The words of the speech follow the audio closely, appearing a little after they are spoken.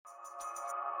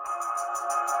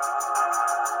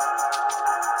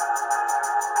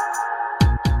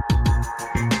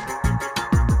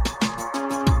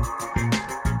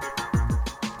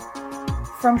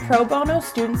From Pro Bono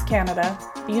Students Canada,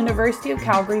 the University of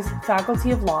Calgary's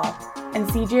Faculty of Law, and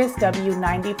CJSW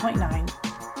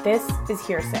 90.9, this is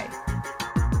Hearsay.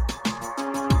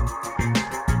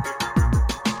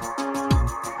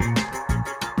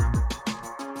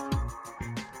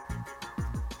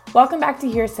 Welcome back to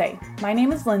Hearsay. My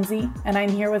name is Lindsay, and I'm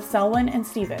here with Selwynne and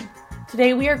Stephen.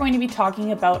 Today we are going to be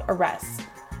talking about arrests,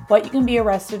 what you can be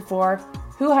arrested for,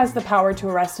 who has the power to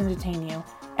arrest and detain you,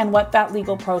 and what that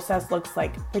legal process looks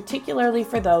like, particularly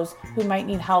for those who might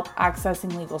need help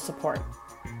accessing legal support.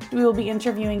 We will be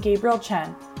interviewing Gabriel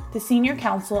Chen, the Senior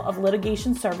Counsel of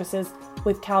Litigation Services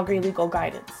with Calgary Legal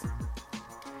Guidance.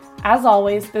 As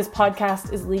always, this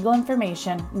podcast is legal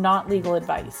information, not legal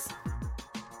advice.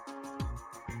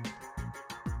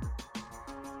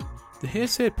 The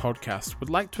Hearsay podcast would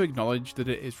like to acknowledge that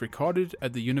it is recorded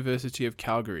at the University of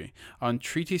Calgary on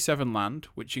Treaty 7 land,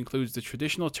 which includes the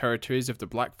traditional territories of the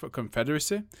Blackfoot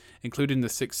Confederacy, including the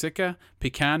Siksika,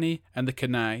 Piikani, and the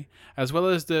Kainai, as well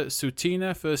as the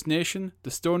Tsuut'ina First Nation, the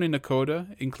Stoney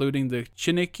Nakoda, including the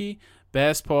Chiniki,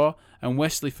 Bearspaw, and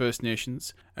Wesley First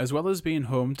Nations, as well as being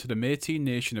home to the Métis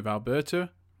Nation of Alberta,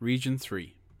 Region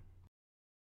 3.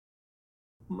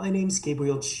 My name is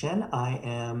Gabriel Chen. I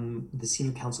am the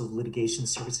Senior Counsel of Litigation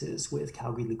Services with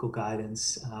Calgary Legal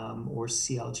Guidance, or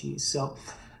CLG. So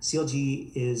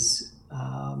CLG is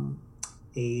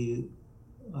a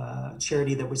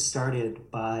charity that was started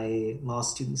by law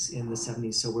students in the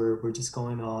 70s. So we're just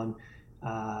going on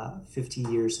 50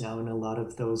 years now, and a lot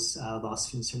of those law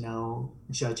students are now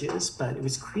judges. But it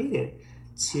was created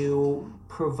to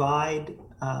provide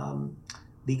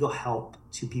legal help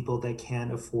to people that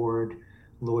can't afford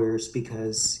lawyers,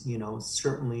 because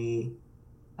certainly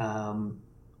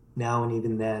now and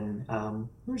even then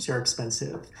lawyers are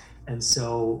expensive, and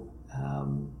so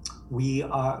we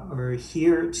are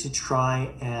here to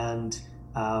try and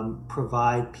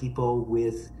provide people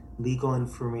with legal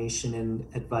information and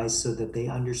advice so that they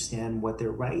understand what their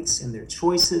rights and their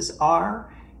choices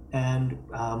are. And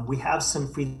we have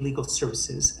some free legal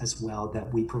services as well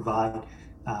that we provide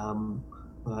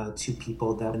to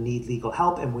people that need legal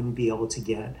help and wouldn't be able to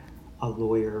get a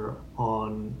lawyer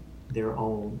on their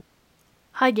own.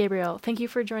 Hi, Gabriel. Thank you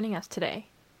for joining us today.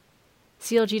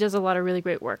 CLG does a lot of really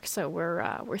great work, so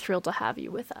we're thrilled to have you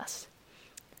with us.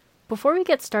 Before we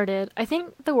get started, I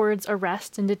think the words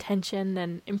arrest and detention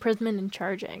and imprisonment and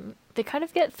charging, they kind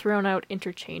of get thrown out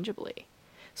interchangeably.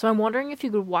 So I'm wondering if you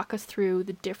could walk us through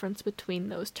the difference between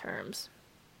those terms.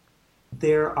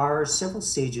 There are several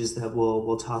stages that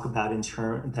we'll talk about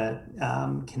that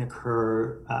can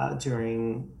occur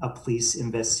during a police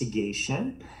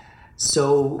investigation.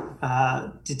 So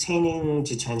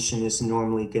detention is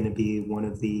normally going to be one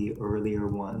of the earlier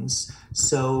ones.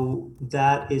 So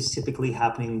that is typically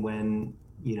happening when,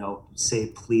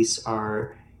 say police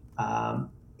are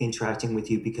interacting with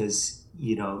you because,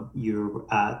 you're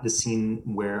at the scene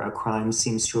where a crime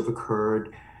seems to have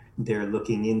occurred. They're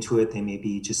looking into it. They may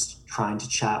be just trying to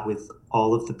chat with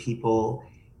all of the people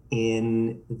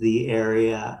in the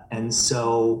area. And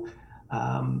so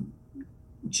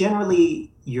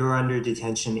generally you're under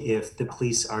detention if the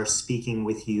police are speaking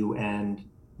with you and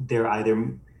they're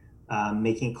either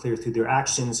making it clear through their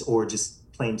actions or just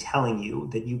plain telling you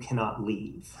that you cannot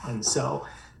leave. And so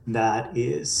that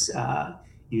is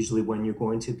usually when you're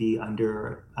going to be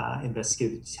under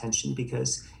investigative detention,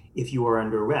 because if you are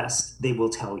under arrest, they will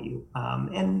tell you.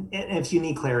 And if you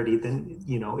need clarity, then,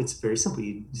 it's very simple.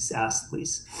 You just ask the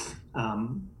police,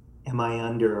 am I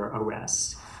under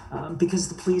arrest? Because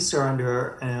the police are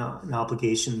under an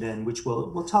obligation then, which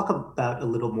we'll talk about a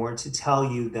little more, to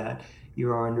tell you that you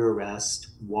are under arrest,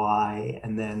 why,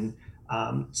 and then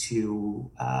to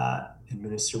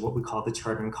administer what we call the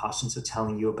Charter and Caution, so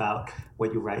telling you about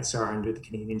what your rights are under the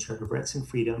Canadian Charter of Rights and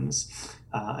Freedoms,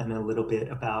 and a little bit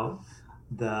about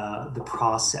the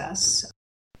process.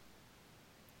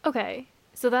 Okay,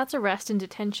 so that's arrest and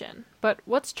detention, but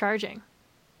what's charging?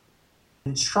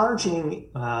 And charging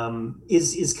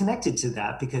is connected to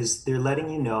that, because they're letting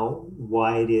you know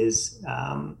why it is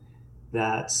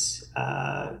that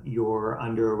you're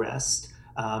under arrest.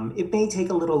 It may take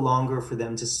a little longer for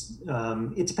them to,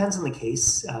 it depends on the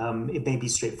case. It may be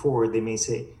straightforward. They may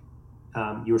say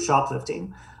you're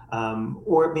shoplifting.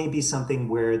 Or it may be something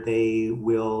where they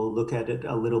will look at it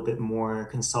a little bit more,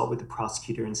 consult with the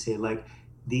prosecutor and say, like,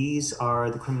 these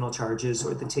are the criminal charges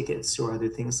or the tickets or other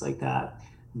things like that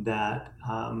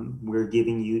we're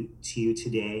giving to you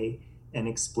today, and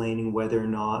explaining whether or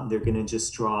not they're going to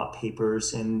just draw up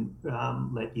papers and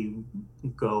let you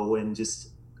go and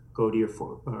just go to your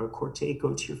court date,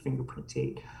 go to your fingerprint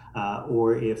date,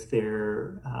 or if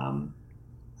they're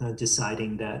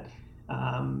deciding that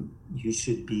you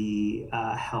should be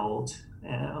held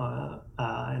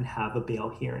and have a bail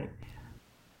hearing.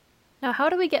 Now, how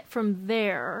do we get from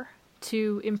there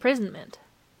to imprisonment?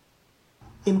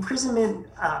 Imprisonment,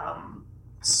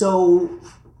 so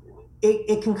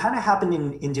it can kind of happen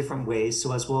in different ways.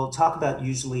 So as we'll talk about,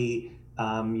 usually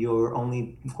you're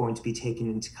only going to be taken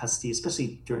into custody,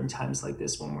 especially during times like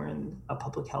this when we're in a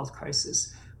public health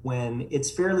crisis, when it's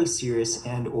fairly serious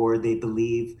and or they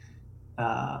believe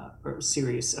or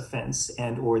serious offense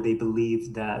and or they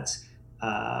believe that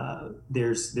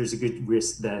there's a good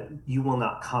risk that you will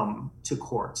not come to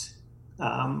court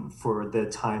for the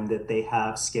time that they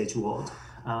have scheduled.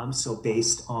 So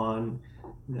based on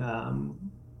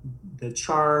the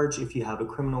charge, if you have a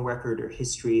criminal record or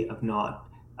history of not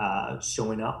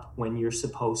showing up when you're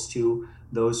supposed to,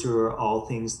 those are all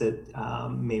things that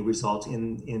may result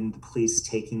in the police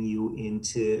taking you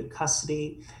into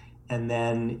custody. And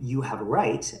then you have a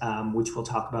right, which we'll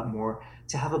talk about more,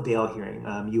 to have a bail hearing.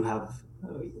 You have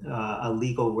a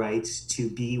legal right to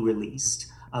be released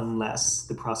unless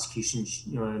the prosecution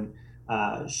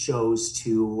shows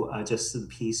to a justice of the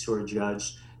peace or a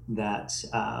judge that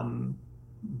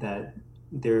that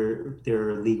there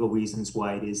are legal reasons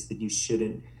why it is that you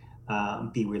shouldn't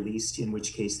be released, in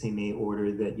which case they may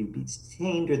order that you be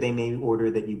detained, or they may order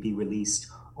that you be released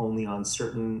only on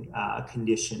certain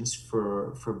conditions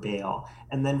for bail.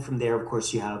 And then from there, of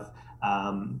course, you have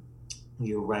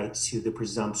your right to the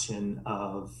presumption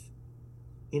of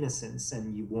innocence,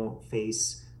 and you won't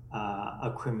face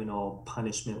a criminal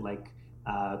punishment like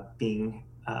being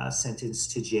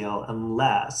sentenced to jail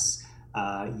unless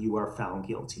you are found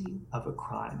guilty of a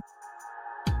crime.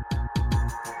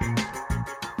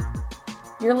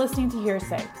 You're listening to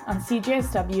Hearsay on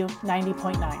CJSW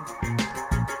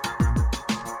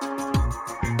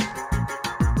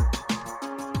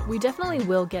 90.9. We definitely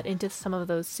will get into some of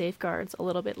those safeguards a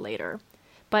little bit later.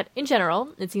 But in general,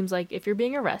 it seems like if you're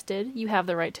being arrested, you have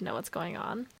the right to know what's going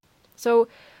on. So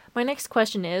my next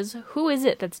question is, who is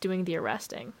it that's doing the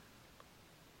arresting?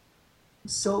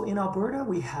 So in Alberta,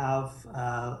 we have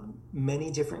many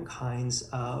different kinds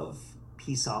of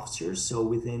peace officers. So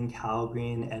within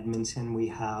Calgary and Edmonton, we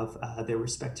have their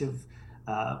respective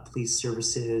police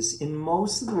services. In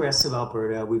most of the rest of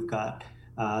Alberta, we've got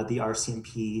the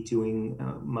RCMP doing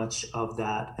much of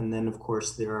that. And then, of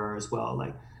course, there are as well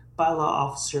like bylaw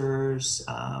officers.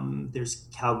 There's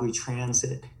Calgary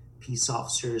Transit peace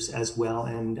officers as well.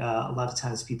 And a lot of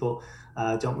times people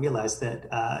don't realize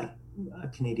that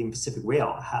Canadian Pacific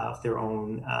Rail have their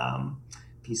own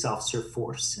peace officer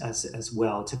force as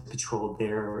well to patrol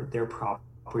their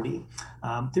property.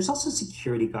 There's also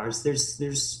security guards.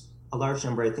 There's a large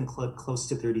number, I think close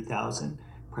to 30,000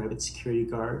 private security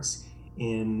guards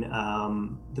in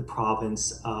the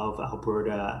province of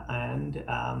Alberta. And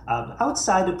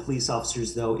outside of police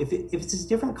officers, though, if it's a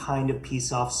different kind of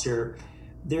peace officer,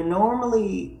 they're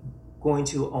normally going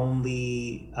to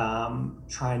only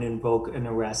try and invoke an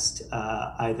arrest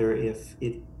either if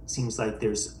it seems like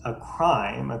there's a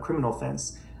crime, a criminal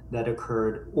offense that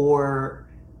occurred, or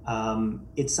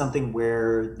it's something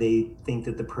where they think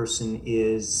that the person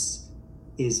is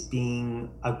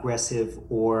being aggressive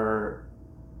or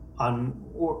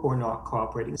not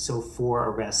cooperating. So for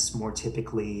arrests, more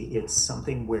typically, it's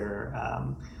something where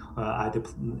either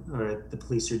the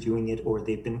police are doing it or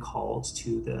they've been called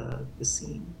to the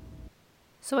scene.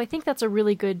 So I think that's a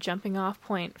really good jumping off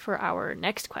point for our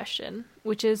next question,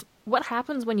 which is, what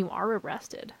happens when you are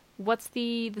arrested? What's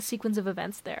the sequence of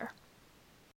events there?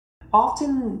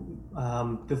 Often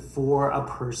before a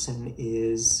person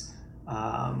is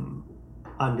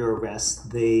under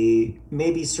arrest, they may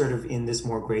be sort of in this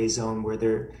more gray zone where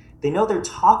they know they're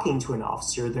talking to an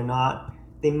officer. They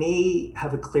may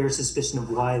have a clear suspicion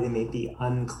of why, they may be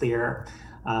unclear.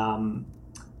 And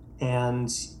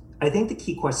I think the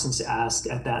key questions to ask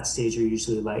at that stage are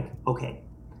usually like, okay,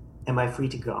 am I free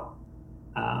to go?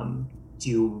 Do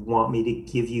you want me to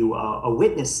give you a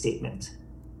witness statement?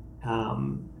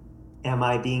 Am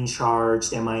I being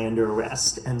charged? Am I under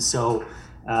arrest? And so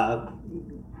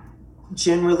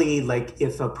generally, like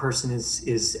if a person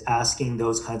is asking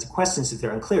those kinds of questions, if they're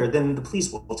unclear, then the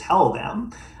police will tell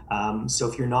them. So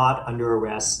if you're not under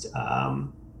arrest,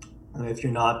 if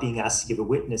you're not being asked to give a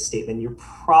witness statement, you're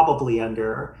probably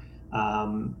under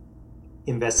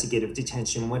investigative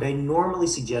detention. What I normally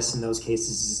suggest in those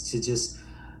cases is to just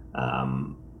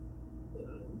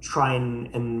try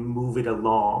and move it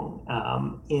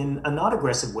along in a not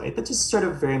aggressive way, but just sort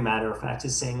of very matter of fact,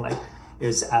 is saying like,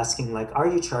 is asking like, are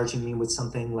you charging me with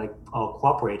something? Like, I'll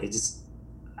cooperate.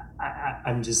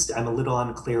 I'm a little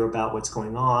unclear about what's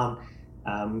going on.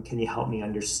 Can you help me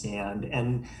understand?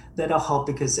 And that'll help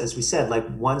because, as we said, like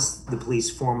once the police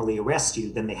formally arrest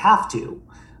you, then they have to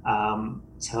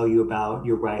tell you about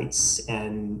your rights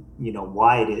and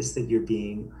why it is that you're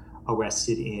being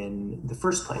arrested in the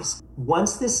first place.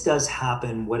 Once this does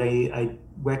happen, what I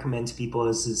recommend to people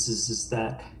is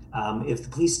that if the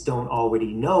police don't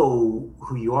already know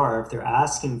who you are, if they're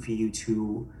asking for you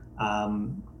to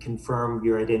confirm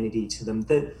your identity to them,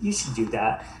 that you should do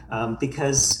that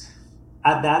because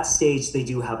at that stage they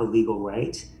do have a legal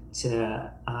right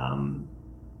to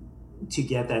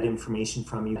get that information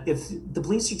from you. If the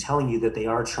police are telling you that they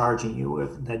are charging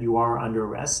you, that you are under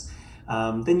arrest,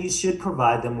 then you should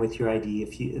provide them with your ID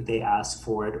if they ask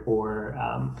for it, or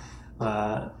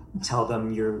tell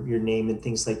them your name and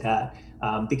things like that.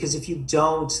 Because if you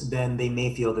don't, then they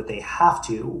may feel that they have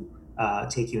to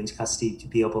take you into custody to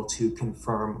be able to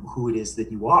confirm who it is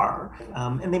that you are.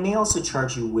 And they may also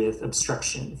charge you with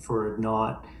obstruction for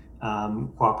not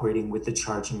cooperating with the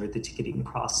charging or the ticketing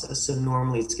process. So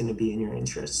normally it's going to be in your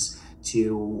interests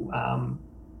to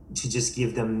just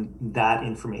give them that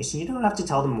information. You don't have to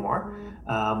tell them more,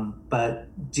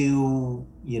 but do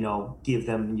give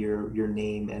them your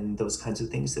name and those kinds of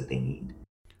things that they need.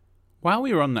 While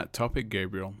we are on that topic,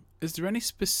 Gabriel, is there any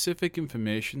specific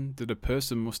information that a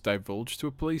person must divulge to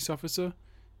a police officer,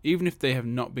 even if they have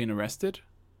not been arrested?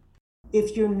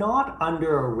 If you're not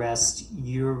under arrest,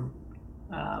 you're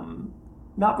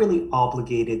not really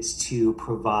obligated to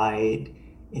provide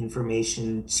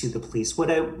information to the police. What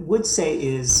I would say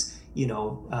is, you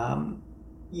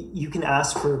can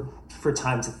ask for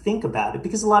time to think about it,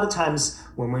 because a lot of times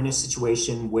when we're in a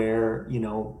situation where,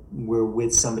 we're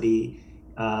with somebody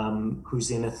who's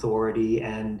in authority,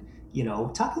 and,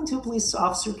 talking to a police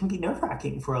officer can be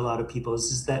nerve-wracking for a lot of people,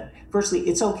 is that firstly,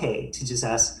 it's okay to just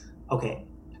ask, okay,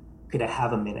 could I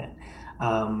have a minute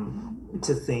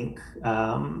to think,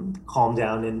 calm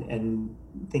down and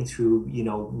think through,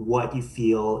 what you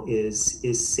feel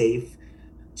is safe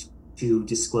to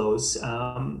disclose.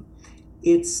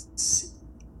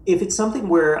 If it's something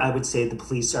where I would say the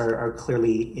police are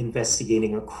clearly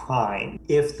investigating a crime,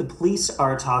 if the police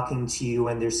are talking to you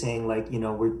and they're saying like,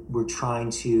 we're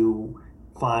trying to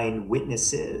find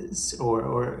witnesses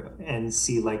or and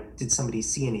see like, did somebody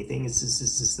see anything?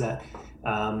 Is that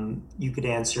you could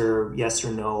answer yes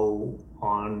or no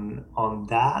on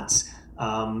that.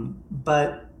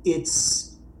 But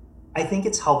I think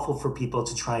it's helpful for people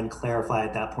to try and clarify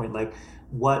at that point, like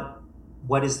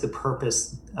what is the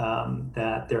purpose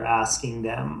that they're asking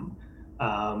them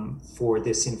for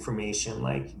this information?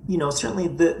 Like, certainly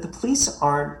the police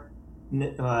aren't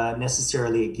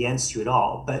necessarily against you at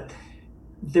all, but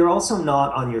they're also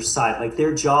not on your side. Like,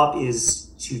 their job is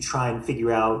to try and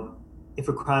figure out if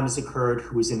a crime has occurred,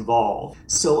 who is involved.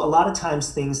 So a lot of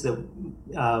times things that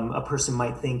a person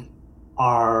might think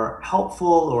are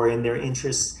helpful or in their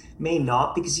interests may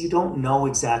not, because you don't know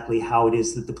exactly how it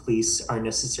is that the police are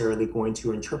necessarily going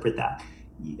to interpret that.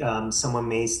 Someone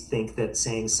may think that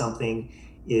saying something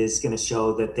is going to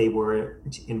show that they were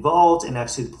involved, and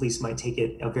actually the police might take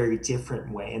it a very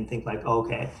different way and think like, oh,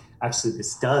 okay, actually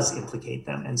this does implicate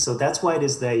them. And so that's why it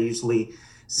is that I usually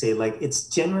say, like, it's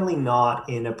generally not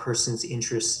in a person's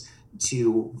interest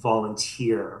to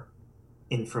volunteer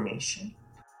information.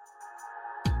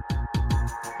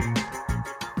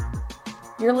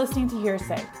 You're listening to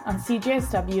Hearsay on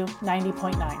CJSW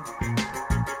 90.9.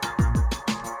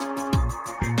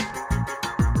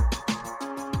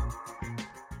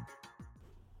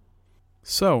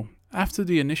 So, after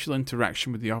the initial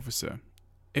interaction with the officer,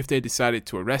 if they decided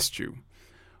to arrest you,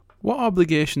 what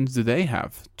obligations do they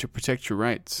have to protect your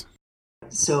rights?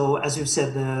 So, as we've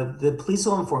said, the police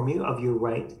will inform you of your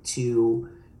right to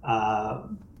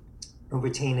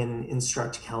retain and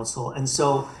instruct counsel. And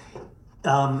so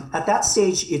at that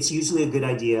stage, it's usually a good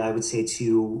idea, I would say,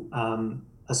 to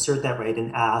assert that right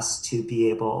and ask to be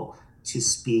able to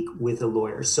speak with a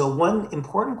lawyer. So one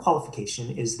important qualification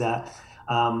is that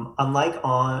unlike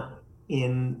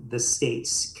in the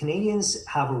States, Canadians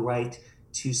have a right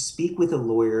to speak with a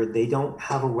lawyer. They don't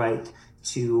have a right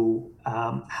to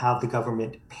have the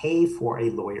government pay for a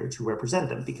lawyer to represent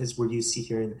them, because we're used to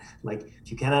hearing, like, if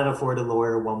you cannot afford a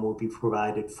lawyer, one will be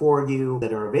provided for you,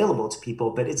 that are available to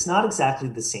people. But it's not exactly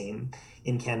the same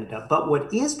in Canada. But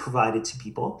what is provided to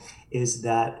people is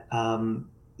that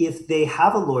if they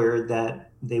have a lawyer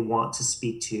that they want to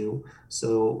speak to,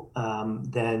 so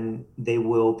then they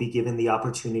will be given the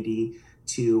opportunity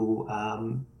to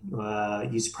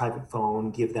use a private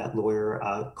phone, give that lawyer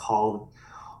a call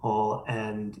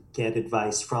and get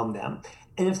advice from them.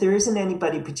 And if there isn't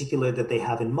anybody particular that they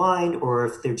have in mind, or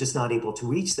if they're just not able to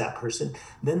reach that person,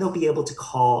 then they'll be able to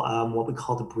call what we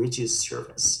call the Bridges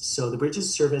service. So the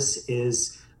Bridges service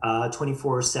is a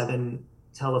 24/7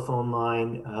 telephone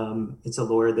line. It's a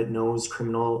lawyer that knows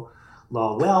criminal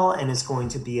law well and is going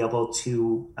to be able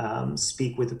to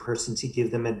speak with the person to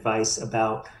give them advice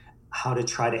about how to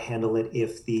try to handle it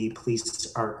if the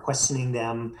police are questioning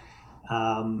them.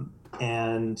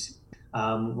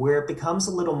 Where it becomes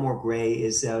a little more gray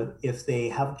is that if they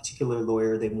have a particular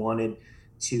lawyer they wanted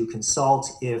to consult,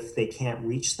 if they can't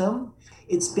reach them.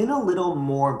 It's been a little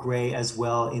more gray as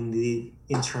well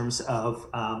in terms of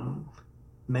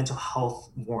mental health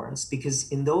warrants, because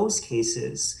in those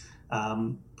cases,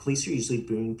 police are usually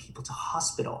bringing people to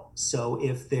hospital. So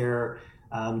if they're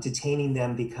detaining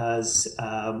them because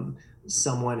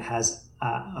someone has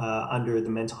under the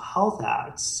Mental Health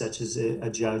Act, such as a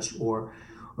judge or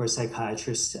a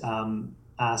psychiatrist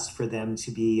asked for them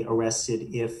to be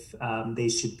arrested, if they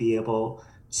should be able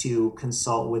to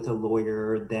consult with a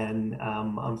lawyer, then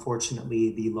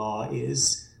unfortunately the law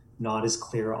is not as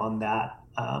clear on that.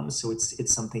 So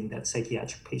it's something that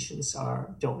psychiatric patients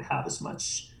don't have as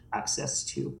much access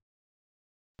to.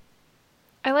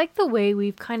 I like the way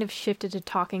we've kind of shifted to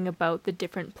talking about the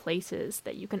different places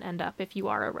that you can end up if you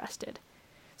are arrested.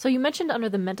 So you mentioned under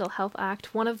the Mental Health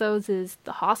Act, one of those is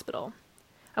the hospital.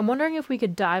 I'm wondering if we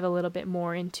could dive a little bit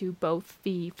more into both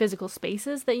the physical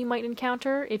spaces that you might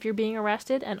encounter if you're being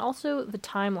arrested and also the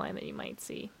timeline that you might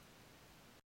see.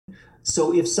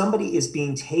 So if somebody is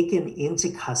being taken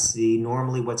into custody,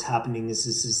 normally what's happening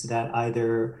is that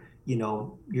either,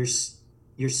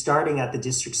 you're starting at the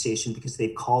district station because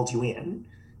they've called you in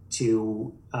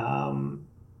to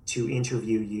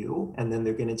interview you, and then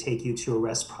they're going to take you to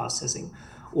arrest processing.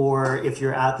 Or if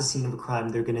you're at the scene of a crime,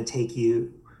 they're going to take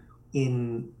you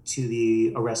into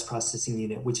the arrest processing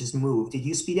unit, which is moved. It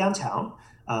used to be downtown,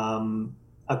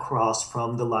 across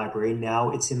from the library.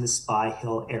 Now it's in the Spy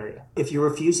Hill area. If you're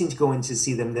refusing to go in to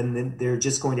see them, then they're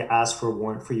just going to ask for a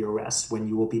warrant for your arrest, when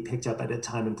you will be picked up at a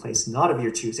time and place not of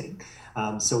your choosing.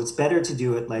 So it's better to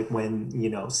do it like when,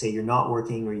 say you're not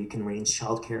working, or you can arrange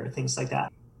childcare or things like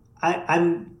that.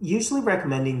 I'm usually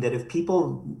recommending that if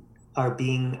people are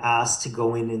being asked to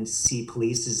go in and see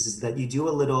police, is that you do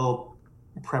a little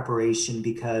preparation,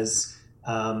 because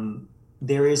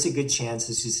there is a good chance,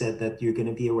 as you said, that you're going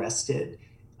to be arrested.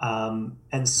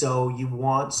 And so you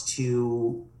want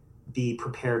to be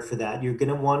prepared for that. You're going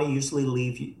to want to usually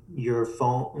leave your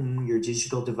phone, your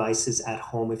digital devices at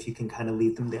home, if you can kind of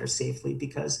leave them there safely,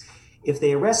 because if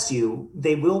they arrest you,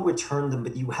 they will return them,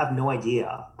 but you have no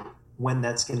idea when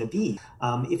that's going to be.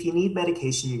 If you need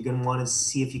medication, you're going to want to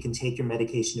see if you can take your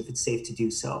medication, if it's safe to do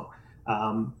so,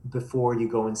 before you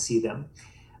go and see them.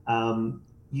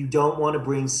 You don't want to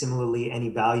bring similarly any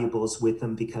valuables with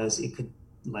them, because it could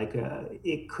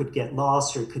get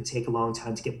lost, or it could take a long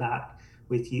time to get back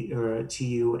with you or to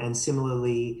you. And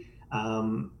similarly,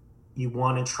 you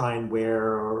want to try and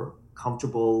wear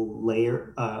comfortable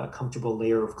layer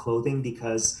of clothing,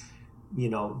 because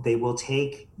they will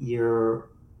take your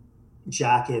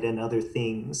jacket and other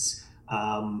things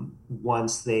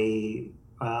once they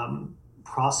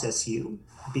process you,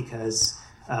 because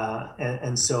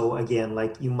and so again,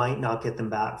 you might not get them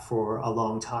back for a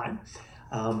long time.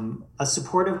 A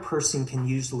supportive person can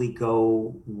usually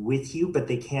go with you, but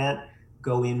they can't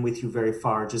go in with you very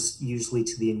far, just usually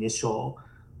to the initial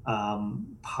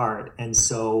part. And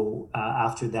so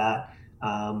after that,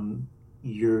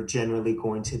 you're generally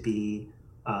going to be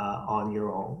on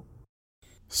your own.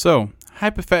 So,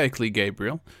 hypothetically,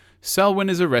 Gabriel, Selwynne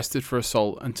is arrested for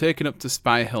assault and taken up to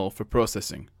Spy Hill for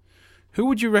processing. Who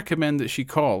would you recommend that she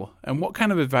call, and what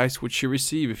kind of advice would she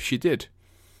receive if she did?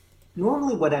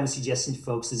 Normally what I'm suggesting to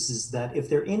folks is that if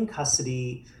they're in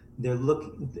custody,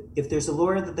 if there's a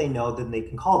lawyer that they know, then they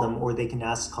can call them, or they can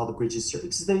ask to call the Bridges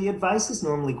service. The advice is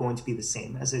normally going to be the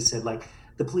same. As I said,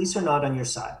 the police are not on your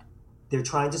side. They're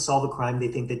trying to solve a crime. They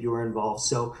think that you're involved.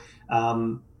 So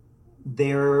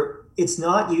it's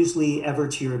not usually ever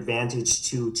to your advantage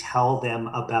to tell them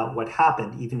about what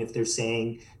happened, even if they're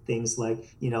saying things like,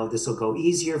 this will go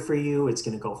easier for you. It's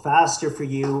going to go faster for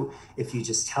you. If you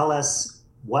just tell us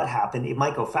what happened, it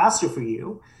might go faster for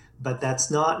you, but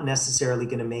that's not necessarily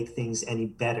going to make things any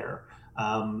better.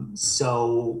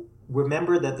 So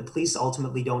remember that the police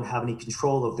ultimately don't have any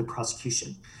control of the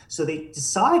prosecution. So they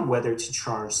decide whether to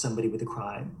charge somebody with a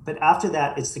crime. But after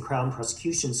that, it's the Crown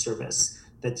Prosecution Service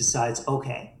that decides,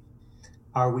 okay,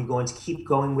 are we going to keep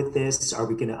going with this? Are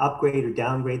we going to upgrade or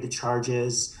downgrade the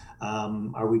charges?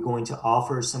 Are we going to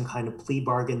offer some kind of plea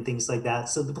bargain, things like that?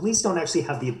 So the police don't actually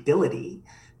have the ability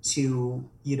to,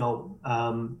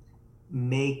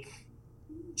 make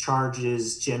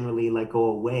charges generally like go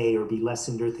away or be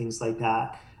lessened or things like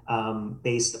that,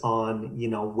 based on,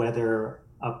 whether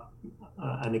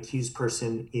an accused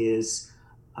person is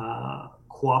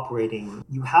cooperating.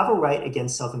 You have a right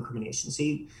against self-incrimination. So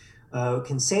you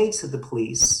can say to the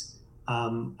police,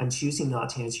 I'm choosing not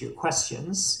to answer your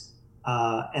questions,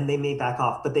 and they may back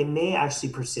off, but they may actually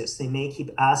persist. They may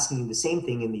keep asking you the same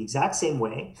thing in the exact same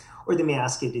way, or they may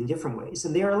ask it in different ways,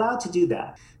 and they are allowed to do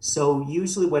that. So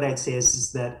usually what I'd say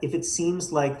is that if it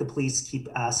seems like the police keep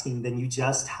asking, then you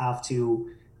just have to,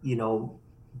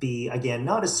 be, again,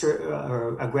 not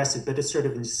or aggressive, but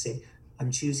assertive, and just say,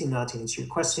 I'm choosing not to answer your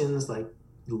questions. Like,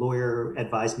 the lawyer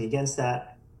advised me against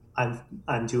that.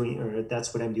 I'm doing, or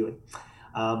that's what I'm doing.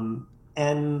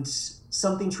 And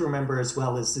something to remember as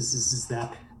well is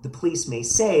that the police may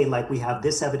say, like, we have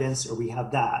this evidence or we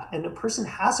have that. And a person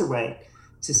has a right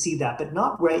to see that, but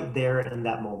not right there in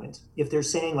that moment. If they're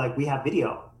saying, like, we have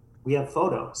video, we have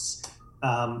photos,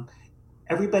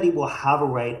 everybody will have a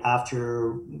right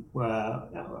after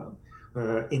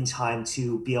in time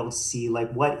to be able to see,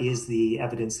 like, what is the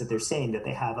evidence that they're saying that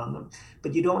they have on them.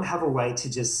 But you don't have a right to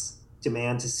just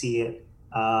demand to see it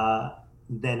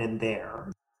then and there.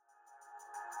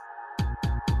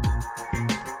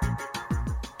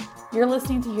 You're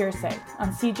listening to Hearsay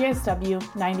on CJSW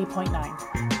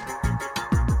 90.9.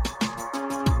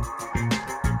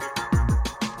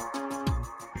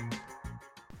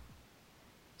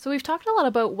 So we've talked a lot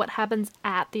about what happens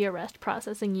at the arrest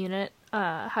processing unit,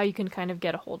 how you can kind of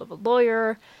get a hold of a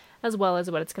lawyer, as well as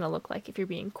what it's going to look like if you're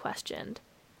being questioned.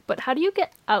 But how do you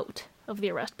get out of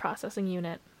the arrest processing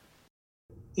unit?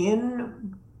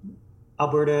 In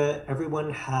Alberta,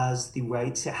 everyone has the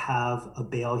right to have a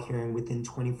bail hearing within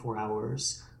 24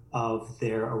 hours of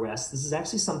their arrest. This is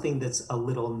actually something that's a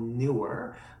little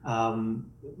newer.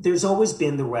 There's always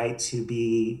been the right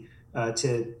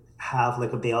to have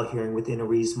like a bail hearing within a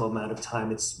reasonable amount of time.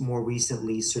 It's more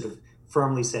recently sort of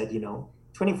firmly said,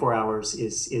 24 hours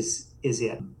is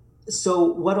it. So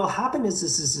what will happen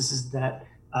is that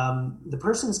the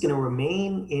person is going to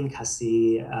remain in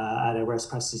custody at a arrest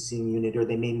processing unit, or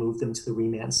they may move them to the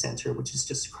remand center, which is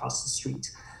just across the street.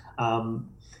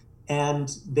 And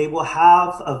they will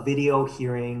have a video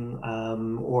hearing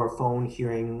or a phone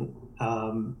hearing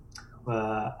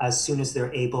as soon as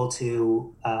they're able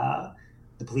to.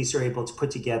 The police are able to put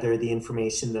together the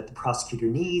information that the prosecutor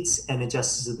needs, and a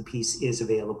justice of the peace is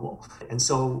available. And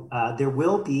so there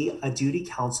will be a duty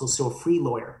counsel, so a free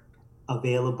lawyer,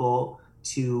 available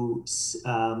to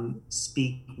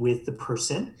speak with the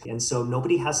person. And so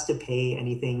nobody has to pay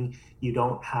anything. You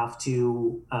don't have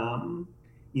to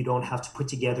put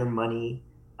together money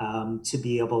to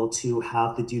be able to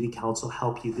have the duty counsel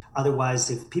help you. Otherwise,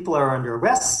 if people are under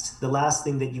arrest, the last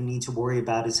thing that you need to worry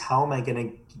about is, how am I going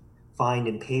to find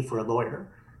and pay for a lawyer?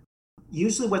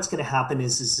 Usually what's going to happen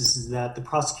is that the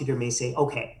prosecutor may say,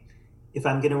 okay, if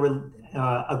I'm going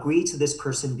to agree to this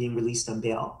person being released on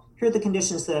bail, here are the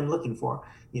conditions that I'm looking for.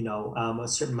 A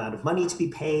certain amount of money to be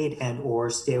paid, and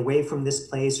or stay away from this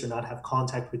place, or not have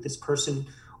contact with this person,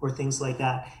 or things like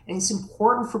that. And it's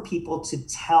important for people to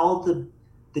tell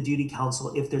the duty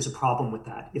counsel if there's a problem with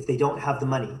that, if they don't have the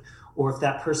money, or if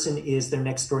that person is their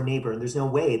next door neighbor and there's no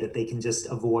way that they can just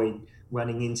avoid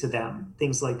running into them,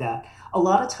 things like that. A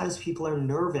lot of times people are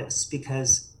nervous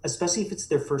because, especially if it's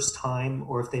their first time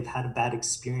or if they've had a bad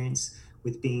experience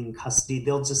with being in custody,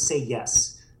 they'll just say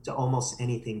yes to almost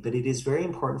anything. But it is very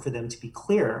important for them to be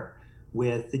clear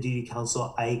with the duty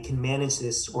counsel, I can manage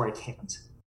this or I can't.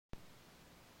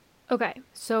 Okay,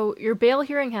 so your bail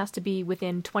hearing has to be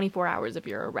within 24 hours of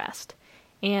your arrest,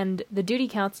 and the duty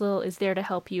counsel is there to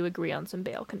help you agree on some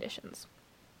bail conditions.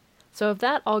 So if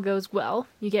that all goes well,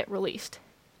 you get released.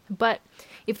 But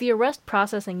if the arrest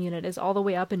processing unit is all the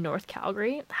way up in North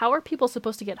Calgary, how are people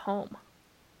supposed to get home?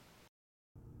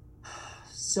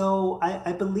 So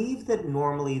I believe that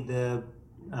normally the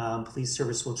police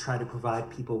service will try to provide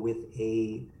people with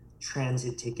a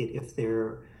transit ticket if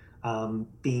they're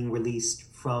being released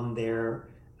from there.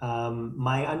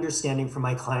 My understanding from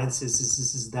my clients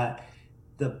is that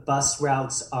the bus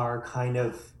routes are kind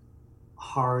of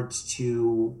hard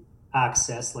to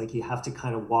access. Like, you have to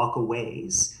kind of walk a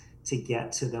ways to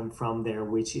get to them from there,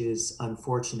 which is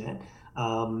unfortunate.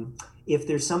 If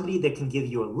there's somebody that can give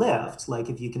you a lift, like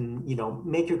if you can,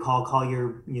 make your call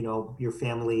your, your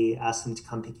family, ask them to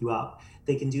come pick you up,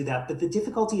 they can do that. But the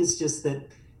difficulty is just that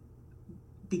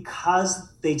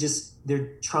because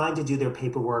they're trying to do their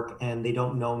paperwork and they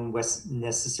don't know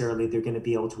necessarily they're going to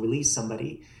be able to release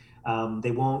somebody.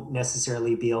 They won't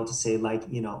necessarily be able to say, like,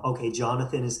 okay,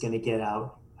 Jonathan is going to get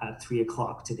out at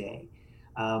 3:00 today.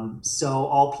 So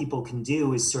all people can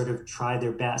do is sort of try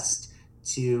their best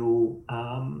to,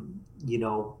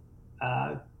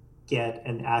 get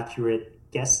an accurate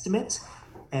guesstimate.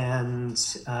 And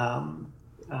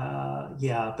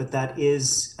but that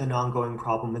is an ongoing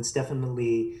problem. It's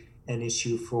definitely an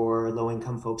issue for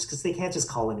low-income folks because they can't just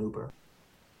call an Uber.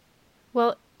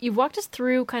 Well, you've walked us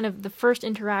through kind of the first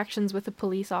interactions with a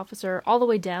police officer all the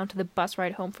way down to the bus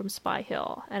ride home from Spy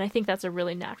Hill, and I think that's a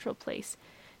really natural place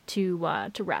to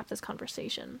wrap this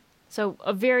conversation. So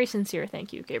a very sincere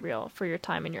thank you, Gabriel, for your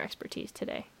time and your expertise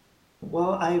today.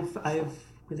 Well, I've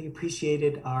really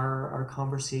appreciated our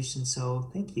conversation, so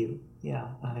thank you. Yeah,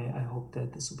 I hope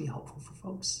that this will be helpful for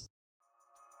folks.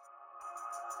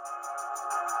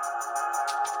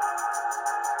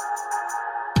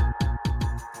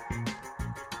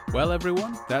 Well,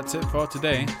 everyone, that's it for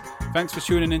today. Thanks for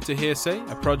tuning in to Hearsay,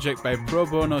 a project by Pro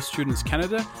Bono Students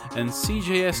Canada and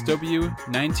CJSW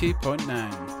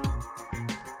 90.9.